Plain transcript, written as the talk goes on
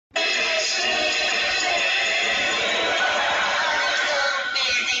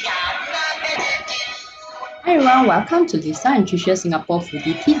Hi everyone, welcome to Lisa and Tricia Singapore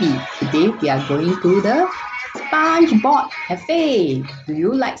Foodie TV. Today we are going to the SpongeBob Café. Do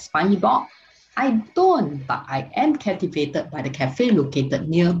you like SpongeBob? I don't, but I am captivated by the cafe located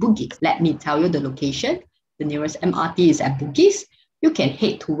near Bugis. Let me tell you the location. The nearest MRT is at Bugis. You can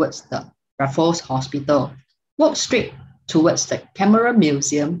head towards the Raffles Hospital. Walk straight towards the Camera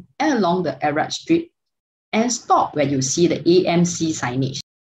Museum and along the Arab Street and stop when you see the AMC signage.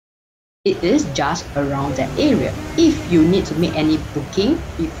 It is just around that area. If you need to make any booking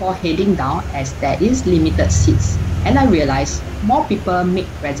before heading down, as there is limited seats, and I realize more people make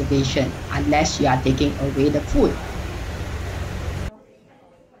reservation unless you are taking away the food.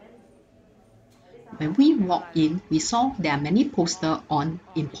 When we walked in, we saw there are many posters on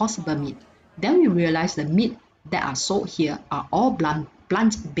impossible meat. Then we realized the meat that are sold here are all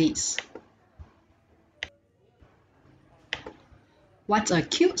plant-based. What's a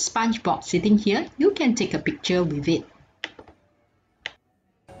cute SpongeBob sitting here? You can take a picture with it.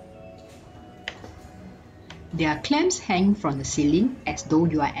 There are clams hanging from the ceiling as though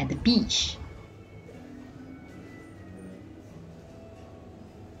you are at the beach.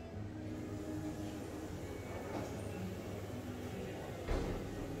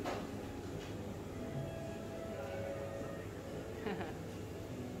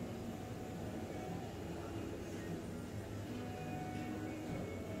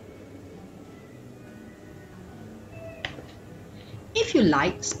 If you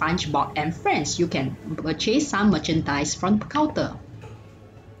like SpongeBob and Friends, you can purchase some merchandise from the counter.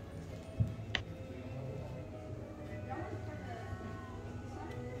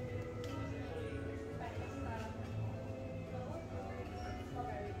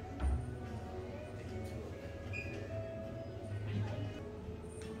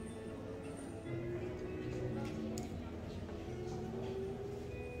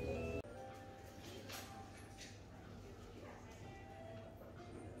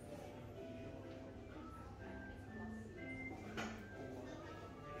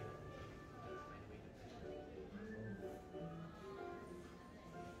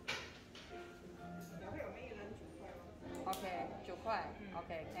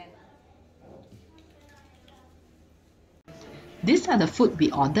 Okay, can. These are the food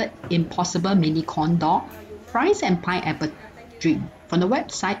we ordered: Impossible mini corn dog, fries and pineapple drink. From the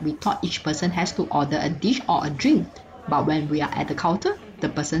website, we thought each person has to order a dish or a drink, but when we are at the counter, the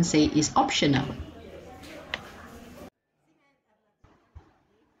person say it's optional.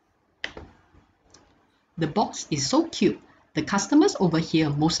 The box is so cute. The customers over here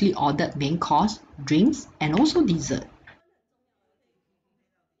mostly ordered main course, drinks, and also dessert.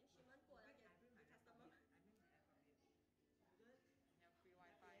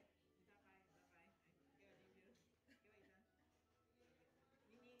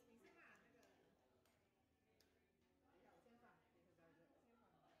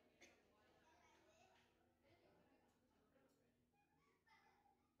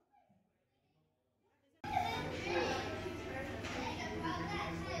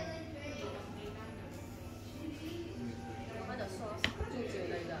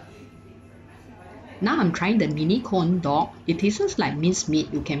 Now I'm trying the mini corn dog. It tastes like minced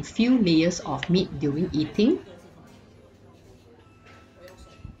meat. You can feel layers of meat during eating.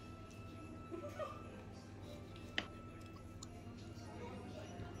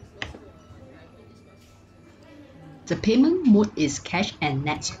 The payment mode is cash and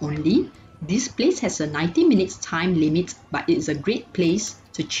nets only. This place has a 90 minutes time limit, but it's a great place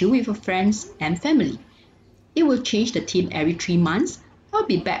to chill with your friends and family. It will change the theme every 3 months. I'll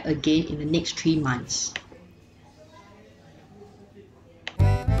be back again in the next 3 months.